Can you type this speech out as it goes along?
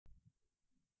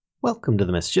Welcome to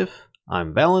the Mischief.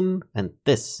 I'm Valen, and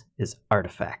this is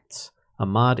Artifacts, a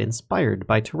mod inspired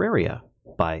by Terraria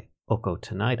by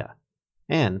ochotonida.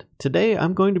 And today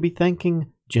I'm going to be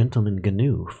thanking Gentleman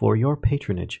GNU for your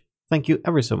patronage. Thank you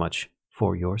ever so much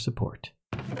for your support.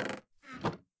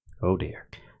 Oh dear.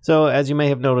 So as you may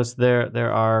have noticed,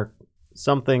 there are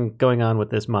something going on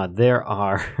with this mod. There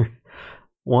are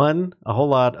a whole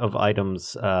lot of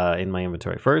items in my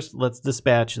inventory. First, let's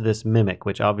dispatch this mimic,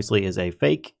 which obviously is a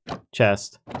fake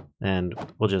chest, and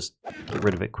we'll just get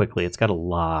rid of it quickly. It's got a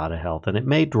lot of health, and it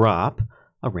may drop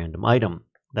a random item.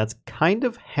 That's kind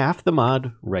of half the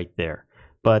mod right there,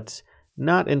 but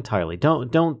not entirely.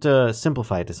 Don't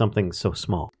simplify it to something so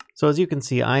small. So as you can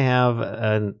see, I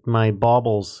have my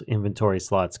baubles inventory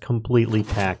slots completely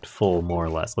packed full, more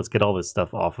or less. Let's get all this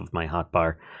stuff off of my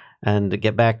hotbar and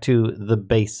get back to the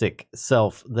basic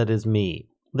self that is me.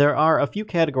 There are a few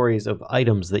categories of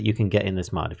items that you can get in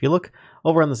this mod. If you look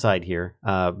over on the side here,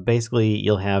 basically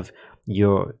you'll have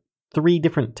your 3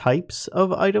 different types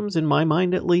of items, in my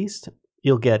mind at least.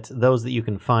 You'll get those that you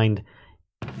can find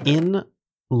in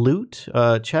loot,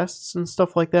 chests and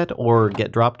stuff like that, or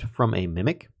get dropped from a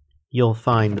mimic. You'll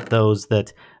find those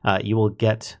that you will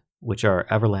get, which are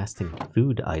everlasting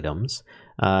food items,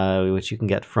 which you can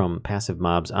get from passive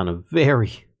mobs on a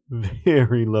very,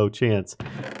 very low chance.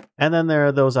 And then there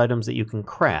are those items that you can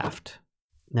craft.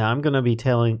 Now I'm going to be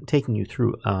taking you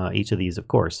through each of these, of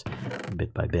course,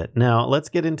 bit by bit. Now let's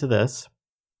get into this.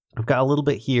 I've got a little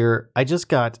bit here. I just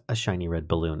got a shiny red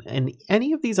balloon. And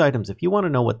any of these items, if you want to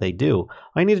know what they do, all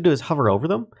I need to do is hover over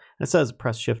them. It says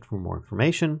press shift for more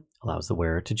information, allows the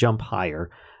wearer to jump higher.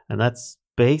 And that's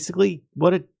basically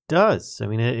what it does. I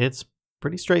mean, it's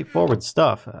pretty straightforward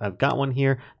stuff. I've got one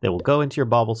here that will go into your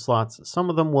bauble slots. Some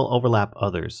of them will overlap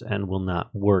others and will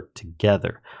not work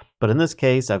together. But in this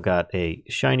case, I've got a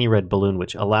shiny red balloon,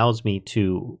 which allows me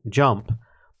to jump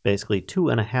basically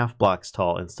 2.5 blocks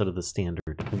tall instead of the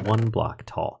standard 1 block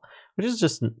tall, which is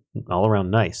just all around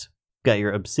nice. Got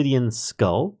your obsidian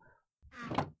skull,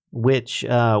 which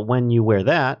when you wear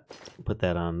that, put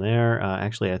that on there.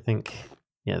 Actually, I think,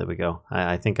 yeah, there we go.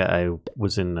 I think I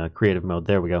was in creative mode.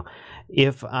 There we go.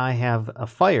 If I have a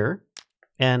fire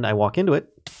and I walk into it,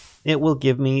 it will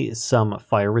give me some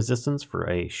fire resistance for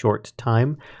a short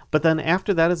time. But then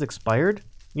after that is expired,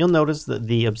 you'll notice that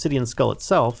the obsidian skull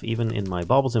itself, even in my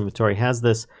baubles inventory, has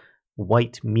this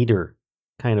white meter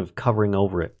kind of covering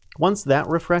over it. Once that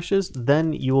refreshes,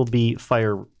 then you will be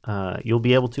you'll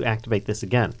be able to activate this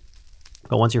again.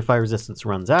 But once your fire resistance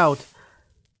runs out,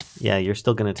 yeah, you're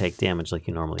still going to take damage like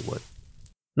you normally would.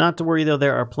 Not to worry though,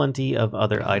 there are plenty of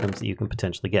other items that you can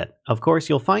potentially get. Of course,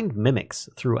 you'll find mimics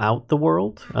throughout the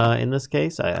world. In this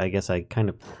case, I guess I kind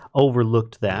of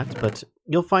overlooked that, but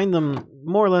you'll find them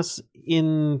more or less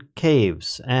in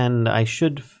caves, and I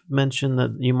should mention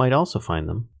that you might also find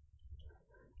them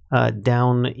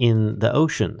down in the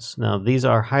oceans. Now, these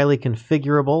are highly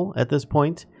configurable at this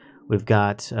point. We've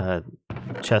got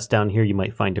chests down here. You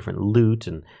might find different loot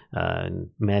and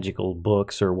magical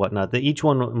books or whatnot. Each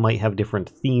one might have different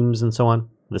themes and so on.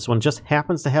 This one just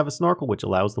happens to have a snorkel, which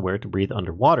allows the wearer to breathe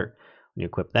underwater. When you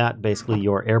equip that, basically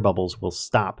your air bubbles will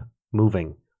stop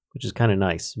moving, which is kind of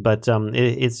nice. But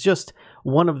it's just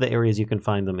one of the areas you can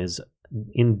find them is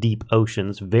in deep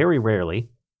oceans, very rarely,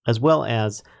 as well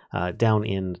as down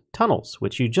in tunnels,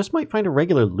 which you just might find a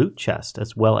regular loot chest,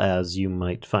 as well as you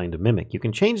might find a mimic. You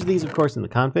can change these, of course, in the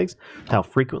configs, how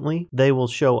frequently they will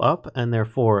show up, and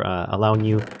therefore allowing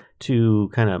you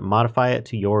to kind of modify it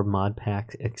to your mod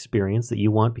pack experience that you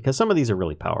want, because some of these are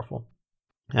really powerful.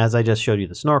 As I just showed you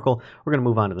the snorkel, we're going to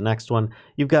move on to the next one.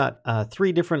 You've got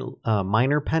 3 different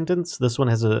minor pendants. This one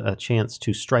has a chance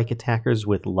to strike attackers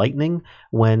with lightning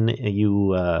when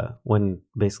you're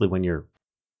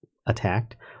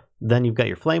attacked. Then you've got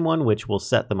your flame one, which will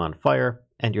set them on fire,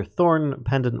 and your thorn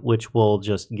pendant, which will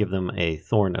just give them a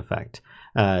thorn effect.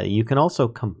 You can also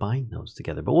combine those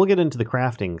together, but we'll get into the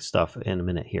crafting stuff in a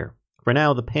minute here. For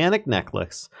now, the panic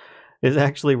necklace is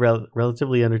actually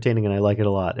relatively entertaining, and I like it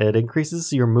a lot. It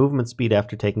increases your movement speed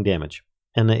after taking damage,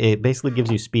 and it basically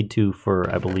gives you speed 2 for,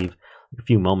 I believe, a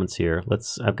few moments here.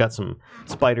 I've got some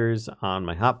spiders on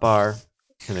my hotbar,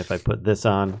 and if I put this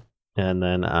on, and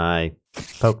then I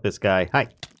poke this guy, hi!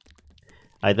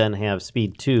 I then have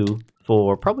speed 2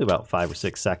 for probably about 5 or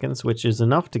 6 seconds, which is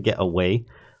enough to get away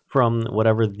from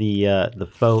whatever the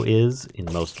foe is, in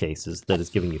most cases, that is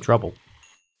giving you trouble.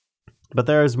 But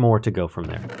there is more to go from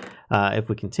there. If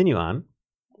we continue on,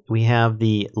 we have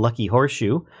the Lucky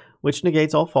Horseshoe, which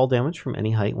negates all fall damage from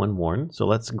any height when worn. So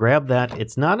let's grab that.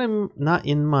 It's not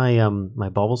in my my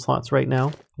bauble slots right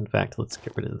now. In fact, let's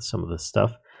get rid of some of this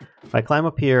stuff. If I climb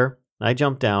up here, I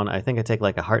jump down. I think I take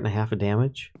like 1.5 hearts of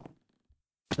damage.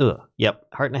 Ugh, yep,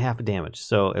 1.5 hearts of damage.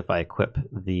 So if I equip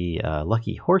the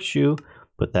lucky horseshoe,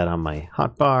 put that on my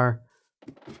hotbar.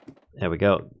 There we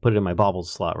go. Put it in my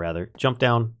baubles slot, rather. Jump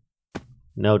down.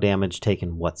 No damage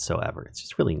taken whatsoever. It's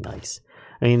just really nice.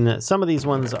 I mean, some of these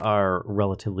ones are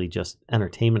relatively just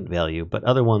entertainment value, but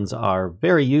other ones are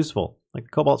very useful. Like the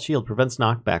Cobalt Shield prevents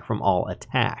knockback from all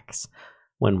attacks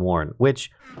when worn, which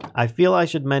I feel I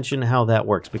should mention how that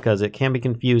works because it can be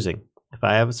confusing. If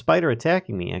I have a spider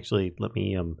attacking me, actually, let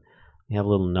me have a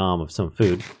little nom of some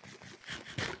food.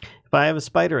 If I have a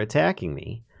spider attacking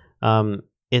me,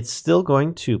 it's still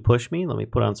going to push me. Let me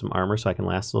put on some armor so I can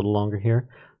last a little longer here.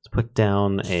 Let's put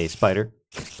down a spider,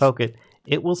 poke it.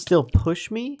 It will still push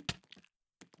me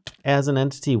as an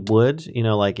entity would. You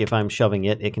know, like if I'm shoving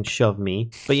it, it can shove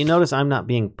me. But you notice I'm not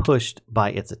being pushed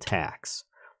by its attacks.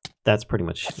 That's pretty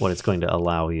much what it's going to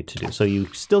allow you to do. So you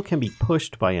still can be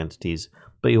pushed by entities,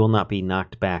 but you will not be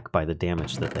knocked back by the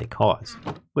damage that they cause,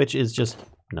 which is just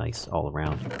nice all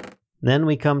around. Then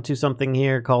we come to something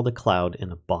here called a cloud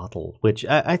in a bottle, which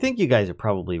I think you guys have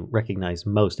probably recognized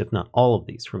most, if not all of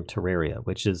these from Terraria,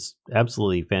 which is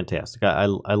absolutely fantastic. I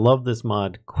love this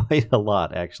mod quite a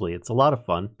lot, actually. It's a lot of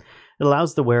fun. It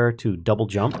allows the wearer to double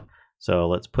jump. So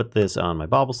let's put this on my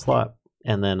bauble slot,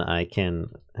 and then I can,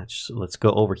 let's go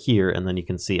over here, and then you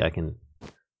can see I can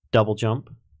double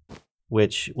jump,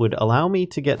 which would allow me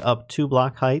to get up 2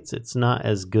 block heights. It's not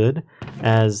as good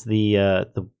as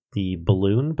the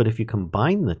balloon, but if you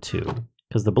combine the two,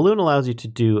 because the balloon allows you to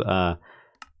do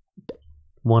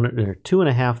 1 or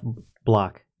 2.5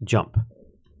 block jump,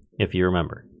 if you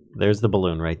remember. There's the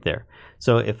balloon right there.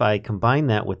 So if I combine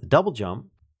that with the double jump,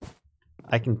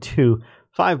 I can do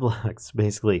 5 blocks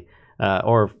basically,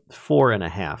 or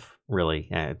 4.5 really,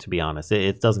 to be honest.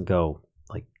 It doesn't go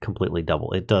like completely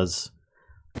double. It does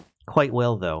quite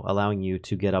well though, allowing you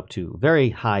to get up to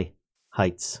very high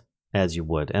heights as you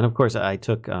would. And of course I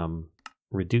took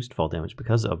reduced fall damage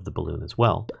because of the balloon as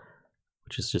well,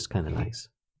 which is just kind of nice.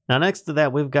 Now next to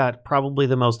that we've got probably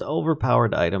the most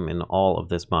overpowered item in all of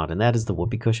this mod, and that is the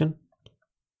whoopee cushion.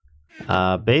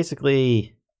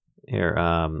 Basically, here,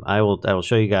 I will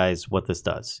show you guys what this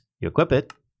does. You equip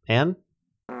it, and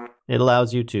it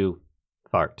allows you to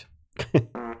fart.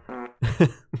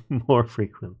 More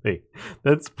frequently.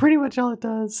 That's pretty much all it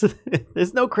does.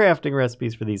 There's no crafting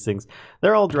recipes for these things.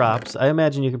 They're all drops. I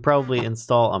imagine you could probably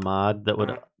install a mod that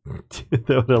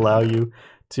would allow you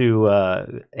to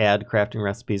add crafting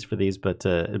recipes for these, but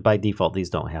by default these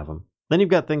don't have them. Then you've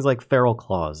got things like Feral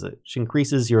Claws, which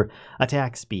increases your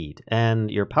attack speed, and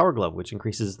your Power Glove, which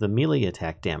increases the melee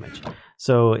attack damage.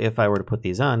 So if I were to put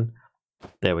these on,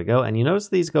 there we go, and you notice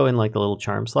these go in like the little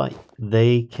charm slot.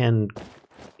 They can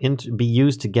be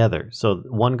used together. So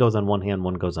one goes on one hand,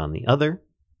 one goes on the other.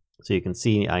 So you can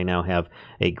see I now have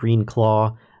a green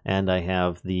claw and I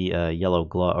have the yellow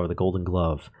glove, or the golden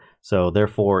glove. So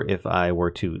therefore, if I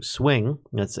were to swing,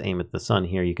 let's aim at the sun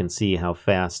here, you can see how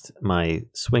fast my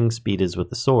swing speed is with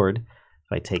the sword.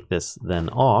 If I take this then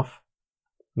off,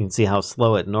 you can see how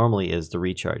slow it normally is to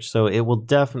recharge. So it will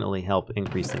definitely help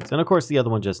increase things. And of course, the other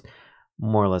one just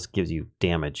more or less gives you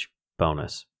damage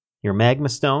bonus. Your Magma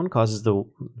Stone causes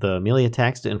the melee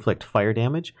attacks to inflict fire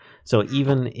damage. So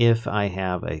even if I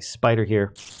have a spider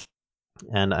here,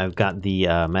 and I've got the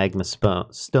Magma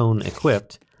Stone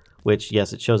equipped, which,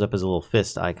 yes, it shows up as a little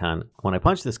fist icon. When I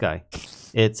punch this guy,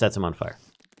 it sets him on fire.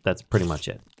 That's pretty much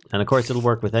it. And of course, it'll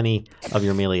work with any of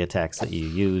your melee attacks that you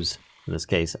use. In this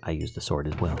case, I use the sword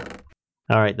as well.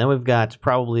 All right, then we've got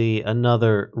probably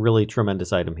another really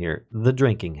tremendous item here, the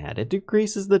Drinking Hat. It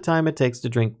decreases the time it takes to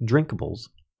drink drinkable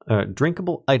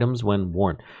items when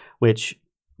worn, which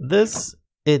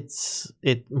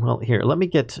well, here, let me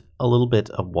get a little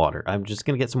bit of water. I'm just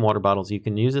going to get some water bottles. You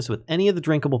can use this with any of the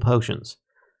drinkable potions,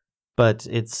 but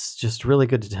it's just really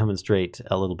good to demonstrate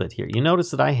a little bit here. You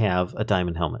notice that I have a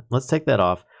diamond helmet. Let's take that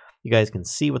off. You guys can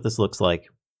see what this looks like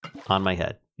on my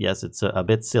head. Yes, it's a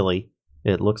bit silly.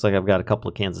 It looks like I've got a couple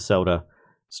of cans of soda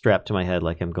strapped to my head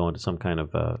like I'm going to some kind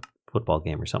of football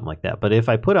game or something like that. But if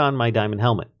I put on my diamond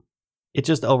helmet, it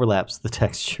just overlaps the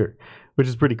texture, which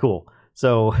is pretty cool.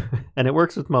 So, and it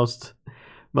works with most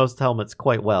helmets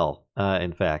quite well,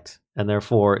 in fact. And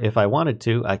therefore, if I wanted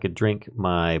to, I could drink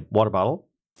my water bottle.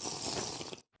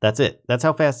 That's it. That's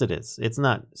how fast it is. It's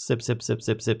not sip, sip, sip,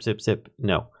 sip, sip, sip, sip.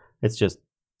 No, it's just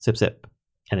sip, sip,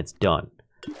 and it's done.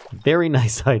 Very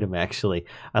nice item, actually.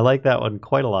 I like that one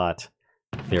quite a lot.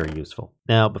 Very useful.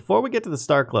 Now, before we get to the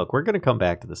Star Cloak, we're going to come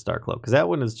back to the Star Cloak, because that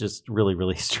one is just really,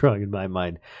 really strong in my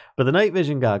mind. But the Night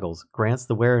Vision Goggles grants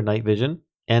the wearer night vision,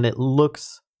 and it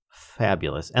looks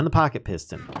fabulous. And the Pocket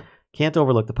Piston. Can't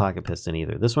overlook the pocket piston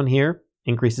either. This one here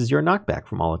increases your knockback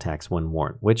from all attacks when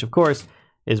worn, which of course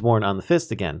is worn on the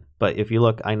fist again. But if you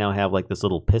look, I now have like this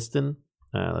little piston.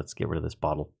 Let's get rid of this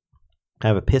bottle. I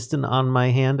have a piston on my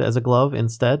hand as a glove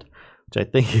instead, which I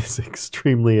think is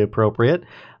extremely appropriate.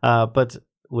 But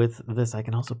with this, I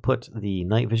can also put the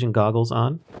night vision goggles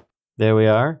on. There we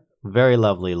are. Very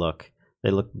lovely look.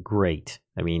 They look great.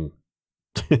 I mean,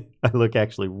 I look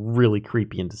actually really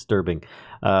creepy and disturbing.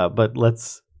 But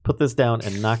let's put this down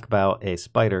and knock about a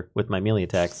spider with my melee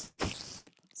attacks.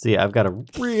 See, I've got a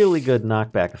really good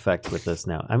knockback effect with this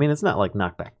now. I mean, it's not like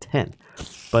knockback 10,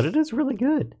 but it is really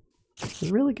good. It's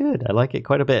really good. I like it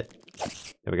quite a bit.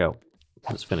 There we go.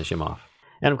 Let's finish him off.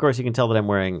 And of course, you can tell that I'm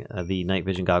wearing the night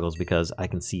vision goggles because I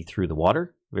can see through the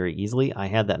water very easily. I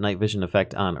had that night vision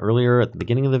effect on earlier at the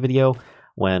beginning of the video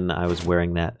when I was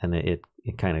wearing that, and it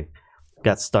kind of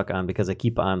got stuck on because I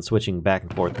keep on switching back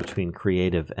and forth between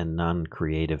creative and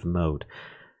non-creative mode.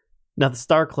 Now, the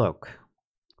Star Cloak.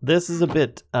 This is a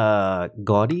bit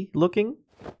gaudy looking.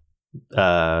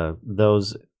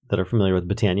 Those that are familiar with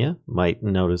Britannia might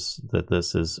notice that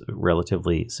this is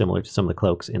relatively similar to some of the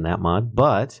cloaks in that mod,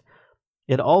 but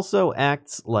it also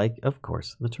acts like, of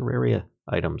course, the Terraria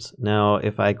items. Now,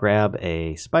 if I grab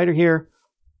a spider here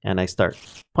and I start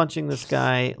punching this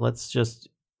guy, let's just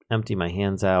empty my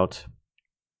hands out.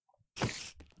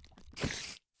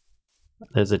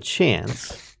 There's a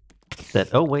chance that,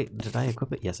 oh wait, did I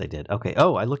equip it? Yes, I did. Okay,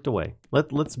 oh, I looked away.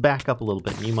 Let's back up a little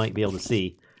bit and you might be able to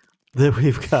see that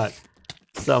we've got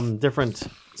some different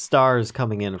stars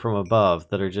coming in from above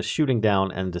that are just shooting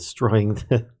down and destroying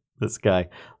this guy.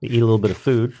 We eat a little bit of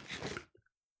food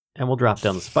and we'll drop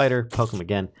down the spider, poke him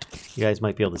again. You guys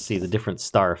might be able to see the different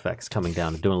star effects coming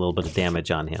down and doing a little bit of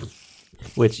damage on him.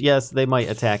 Which, yes, they might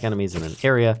attack enemies in an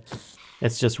area.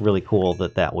 It's just really cool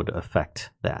that that would affect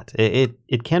that.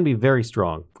 It can be very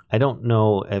strong. I don't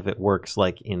know if it works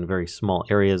like in very small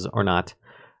areas or not,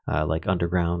 like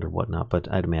underground or whatnot,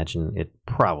 but I'd imagine it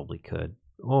probably could.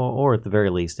 Or at the very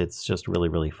least, it's just really,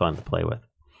 really fun to play with.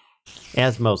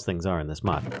 As most things are in this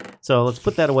mod. So let's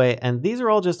put that away. And these are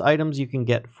all just items you can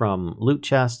get from loot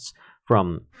chests,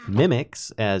 from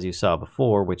mimics, as you saw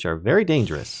before, which are very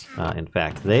dangerous. In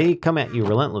fact, they come at you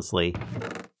relentlessly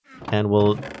and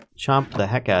will chomp the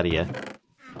heck out of you.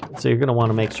 So you're going to want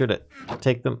to make sure to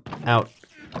take them out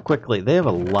quickly. They have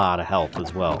a lot of health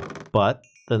as well, but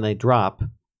then they drop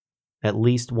at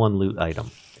least one loot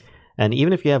item. And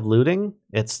even if you have looting,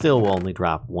 it still will only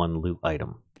drop one loot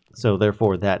item. So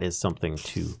therefore, that is something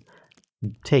to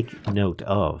take note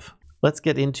of. Let's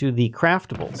get into the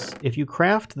craftables. If you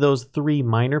craft those 3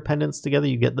 minor pendants together,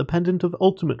 you get the Pendant of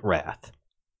Ultimate Wrath,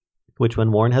 which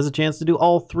when worn has a chance to do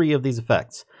all 3 of these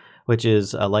effects, which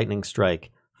is a Lightning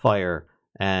Strike, Fire,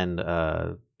 and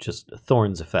just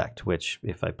Thorns effect, which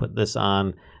if I put this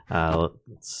on, let's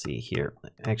see here.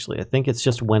 Actually, I think it's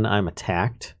just when I'm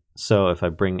attacked. So if I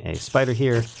bring a spider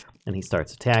here and he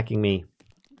starts attacking me,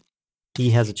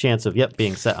 he has a chance of, yep,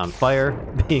 being set on fire,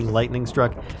 being lightning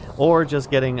struck, or just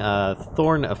getting a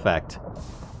thorn effect.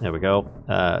 There we go.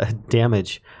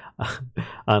 Damage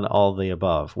on all the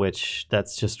above, which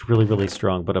that's just really, really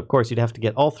strong. But of course, you'd have to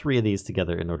get all 3 of these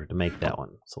together in order to make that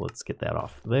one. So let's get that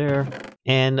off there.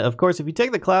 And of course, if you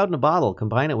take the cloud in a bottle,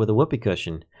 combine it with a whoopee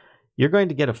cushion, you're going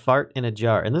to get a fart in a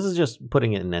jar. And this is just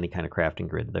putting it in any kind of crafting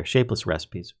grid. They're shapeless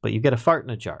recipes, but you get a fart in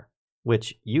a jar,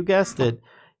 which you guessed it,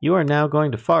 you are now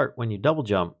going to fart when you double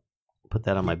jump. Put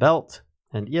that on my belt.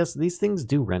 And yes, these things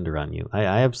do render on you. I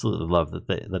absolutely love that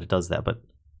it does that, but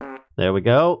there we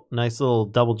go. Nice little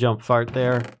double jump fart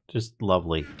there. Just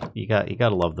lovely. You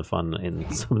gotta love the fun in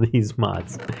some of these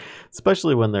mods,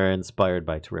 especially when they're inspired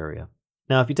by Terraria.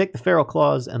 Now, if you take the Feral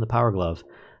Claws and the Power Glove,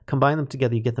 combine them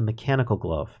together, you get the Mechanical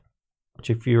Glove,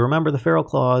 which, if you remember, the Feral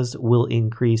Claws will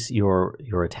increase your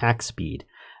attack speed,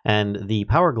 and the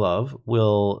Power Glove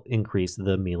will increase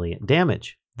the melee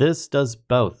damage. This does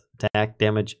both attack,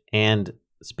 damage, and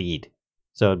speed.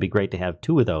 So it'd be great to have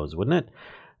 2 of those, wouldn't it?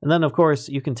 And then, of course,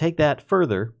 you can take that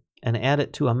further and add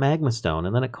it to a Magma Stone,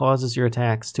 and then it causes your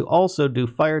attacks to also do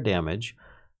fire damage,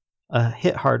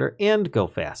 hit harder, and go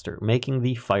faster, making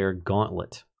the Fire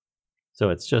Gauntlet. So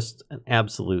it's just an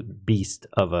absolute beast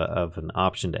of an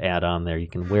option to add on there. You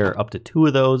can wear up to 2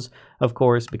 of those, of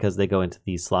course, because they go into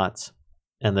these slots.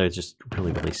 And they're just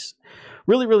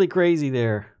really crazy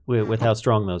there with how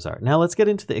strong those are. Now let's get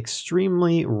into the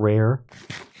extremely rare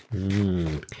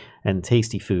and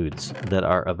tasty foods that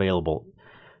are available.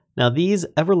 Now these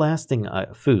everlasting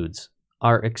foods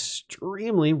are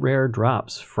extremely rare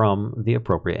drops from the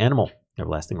appropriate animal.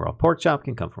 Everlasting raw pork chop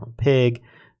can come from a pig,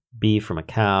 beef from a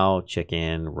cow,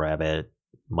 chicken, rabbit,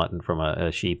 mutton from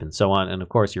a sheep, and so on. And of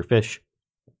course, your fish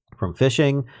from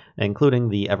fishing, including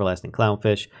the everlasting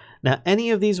clownfish. Now,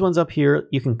 any of these ones up here,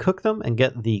 you can cook them and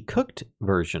get the cooked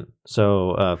version.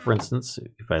 So, for instance,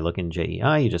 if I look in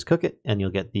JEI, you just cook it, and you'll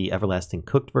get the everlasting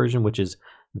cooked version, which is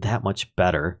that much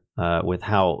better with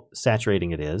how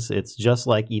saturating it is. It's just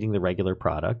like eating the regular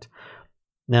product.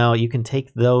 Now, you can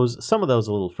take those, some of those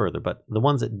a little further, but the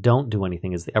ones that don't do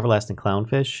anything is the everlasting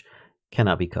clownfish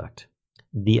cannot be cooked.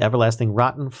 The everlasting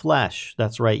rotten flesh,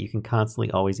 that's right, you can constantly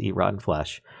always eat rotten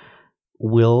flesh,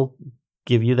 will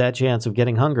give you that chance of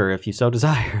getting hunger if you so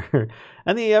desire.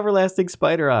 And the everlasting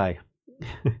spider eye.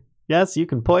 Yes, you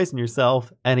can poison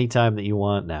yourself anytime that you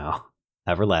want now,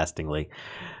 everlastingly.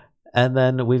 And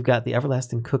then we've got the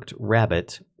everlasting cooked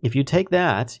rabbit. If you take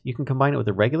that, you can combine it with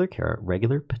a regular carrot,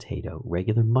 regular potato,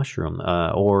 regular mushroom,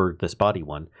 or the spotty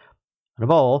one. In a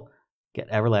bowl, get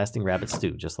everlasting rabbit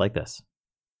stew, just like this.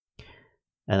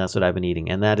 And that's what I've been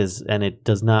eating. And it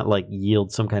does not like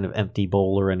yield some kind of empty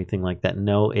bowl or anything like that.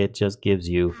 No, it just gives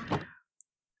you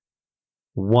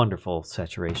wonderful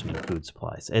saturation in food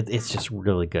supplies. It's just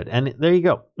really good. And there you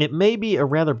go. It may be a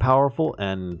rather powerful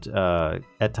and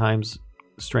at times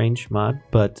strange mod,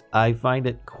 but I find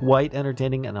it quite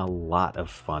entertaining and a lot of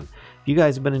fun. If you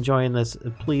guys have been enjoying this,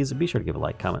 please be sure to give a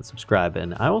like, comment, subscribe,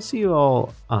 and I will see you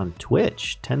all on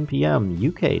Twitch, 10 p.m.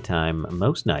 UK time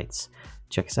most nights.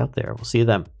 Check us out there. We'll see you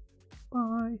then.